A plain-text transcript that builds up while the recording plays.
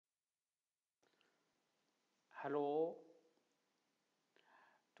Hello,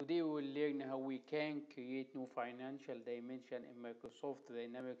 today we will learn how we can create new financial dimension in Microsoft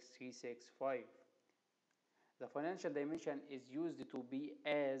Dynamics 365. The financial dimension is used to be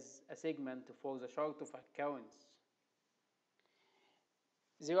as a segment for the chart of accounts.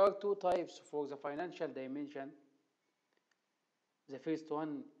 There are two types for the financial dimension. The first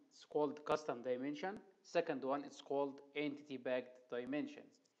one is called custom dimension. Second one is called entity-backed dimension.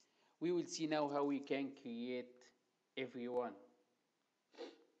 We will see now how we can create every one.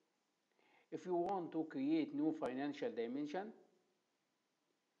 If you want to create new financial dimension,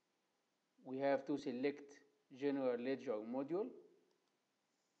 we have to select General Ledger module,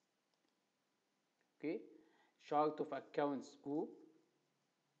 okay, chart of accounts group,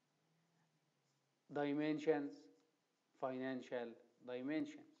 dimensions, financial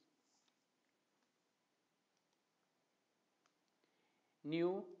dimensions.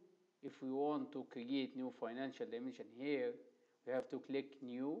 New, if we want to create new financial dimension here, we have to click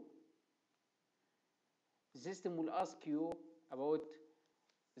new. The system will ask you about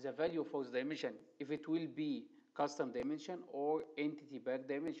the value for the dimension, if it will be custom dimension or entity backed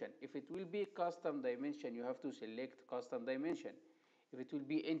dimension. If it will be custom dimension, you have to select custom dimension. If it will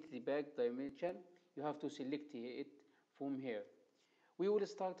be entity backed dimension, you have to select it from here. We will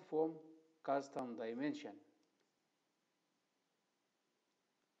start from custom dimension.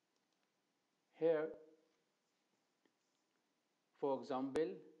 Here, for example,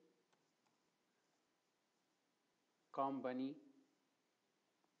 company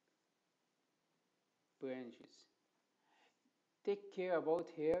branches. Take care about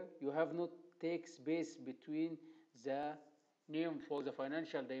here, you have not take space between the name for the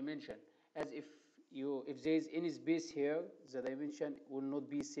financial dimension, as if there is any space here, the dimension will not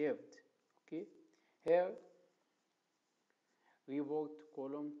be saved. Okay, here report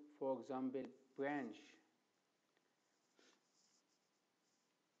column, for example, branch.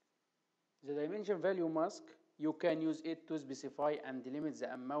 The dimension value mask, you can use it to specify and limit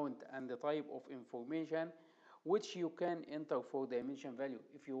the amount and the type of information which you can enter for dimension value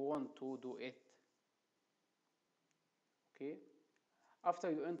if you want to do it. Okay, after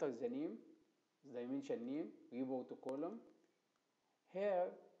you enter the name, the dimension name, report column,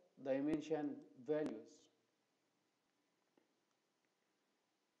 here dimension values,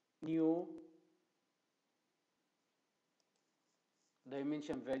 new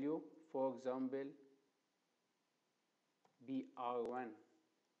dimension value, for example, BR1,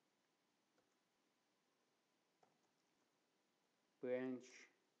 branch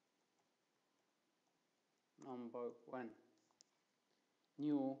number 1,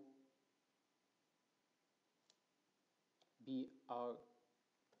 new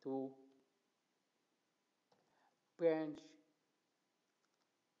BR2, branch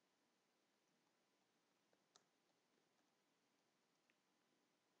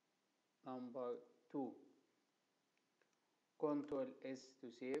number 2. Control S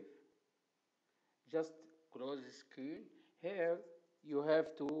to save. Just close the screen. Here you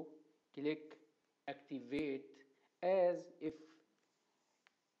have to click activate, as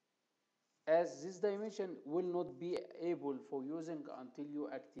this dimension will not be able for using until you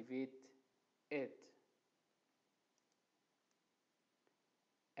activate it.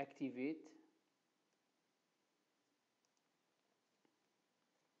 Activate.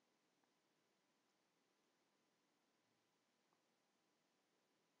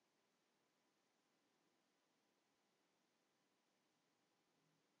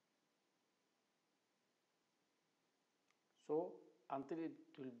 So until it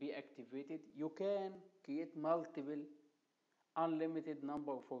will be activated, you can create multiple unlimited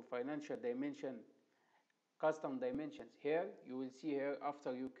number for financial dimension, custom dimensions. Here you will see here,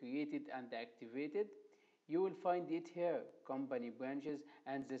 after you created and activated, you will find it here, company branches,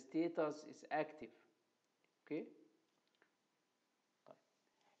 and the status is active. Okay,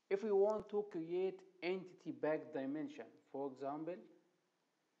 if we want to create entity backed dimension, for example,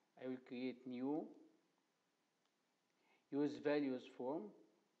 I will create new, use values form.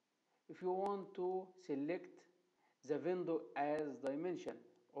 If you want to select the vendor as dimension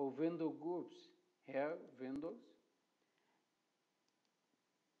or vendor groups, here vendors,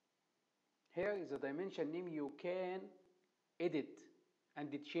 here is the dimension name, you can edit and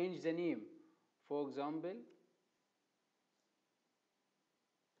change the name. For example,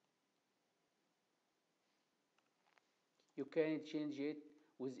 you can change it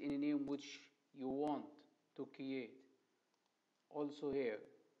with any name which you want to create. Also here,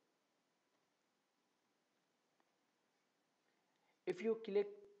 if you click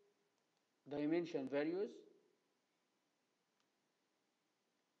dimension values,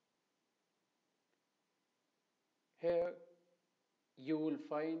 Here you will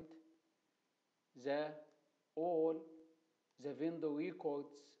find the all the vendor records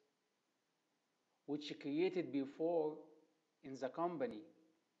which created before in the company.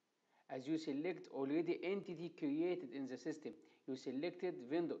 As you select already entity created in the system, you selected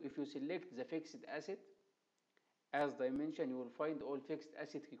vendor. If you select the fixed asset as dimension, you will find all fixed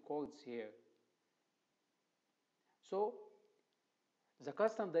asset records here. So the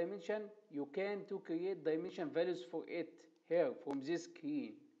custom dimension, you can to create dimension values for it here from this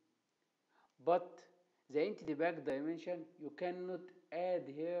screen. But the entity back dimension, you cannot add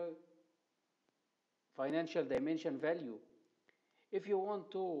here financial dimension value. If you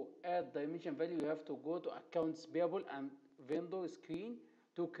want to add dimension value, you have to go to accounts payable and vendor screen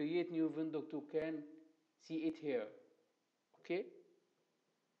to create new vendor to can see it here. Okay.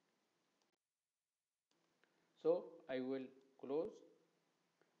 So I will close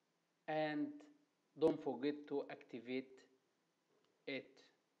and don't forget to activate it.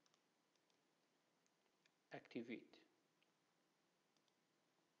 Activate.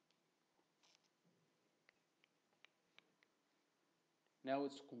 Now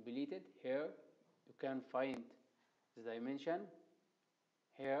it's completed. Here you can find the dimension,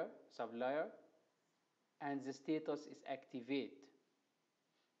 here supplier, and the status is activate.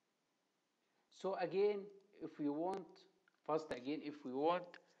 So again, if we want, first again, if we want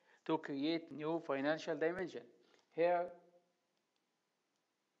to create new financial dimension, here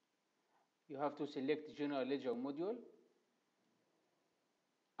you have to select general ledger module.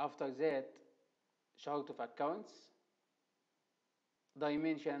 After that, chart of accounts,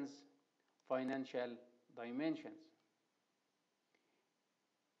 dimensions, financial dimensions.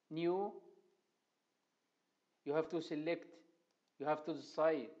 New, you have to select, you have to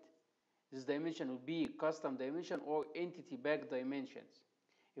decide this dimension will be custom dimension or entity back dimensions.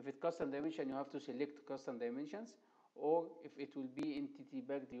 If it's custom dimension, you have to select custom dimensions, or if it will be entity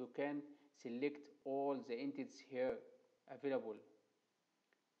backed, you can select all the entities here available.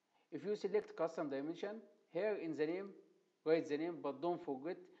 If you select custom dimension, here in the name, write the name, but don't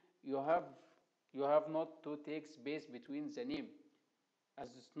forget you have not to take space between the name, as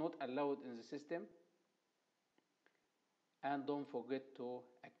it's not allowed in the system. And don't forget to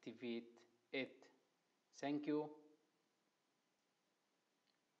activate it. Thank you.